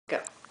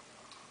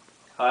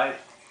Hi,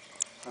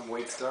 I'm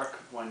Wade Stark,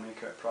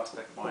 winemaker at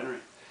Prospect Winery.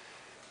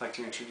 I'd like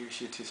to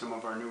introduce you to some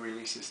of our new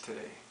releases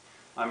today.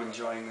 I'm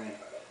enjoying the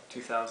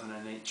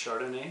 2008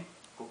 Chardonnay,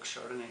 Oak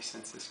Chardonnay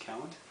since this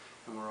count,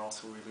 and we're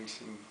also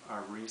releasing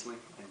our Riesling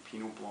and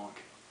Pinot Blanc.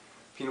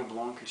 Pinot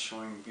Blanc is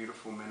showing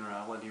beautiful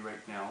minerality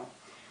right now,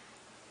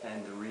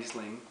 and the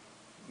Riesling,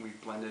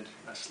 we've blended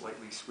a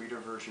slightly sweeter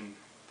version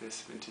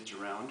this vintage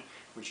around,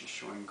 which is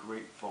showing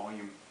great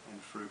volume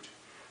and fruit.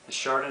 The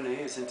Chardonnay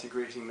is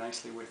integrating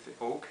nicely with the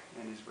oak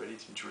and is ready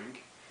to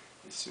drink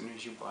as soon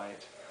as you buy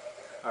it.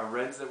 Our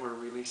reds that we're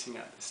releasing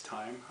at this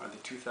time are the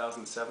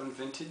 2007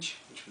 vintage,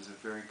 which was a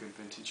very good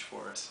vintage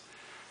for us.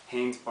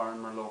 Haynes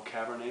Barn Merlot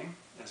Cabernet,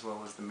 as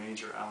well as the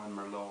Major Allen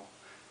Merlot.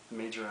 The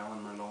Major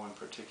Allen Merlot in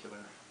particular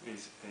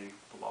is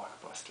a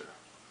blockbuster.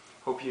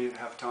 Hope you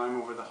have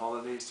time over the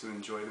holidays to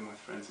enjoy them with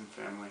friends and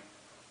family.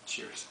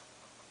 Cheers.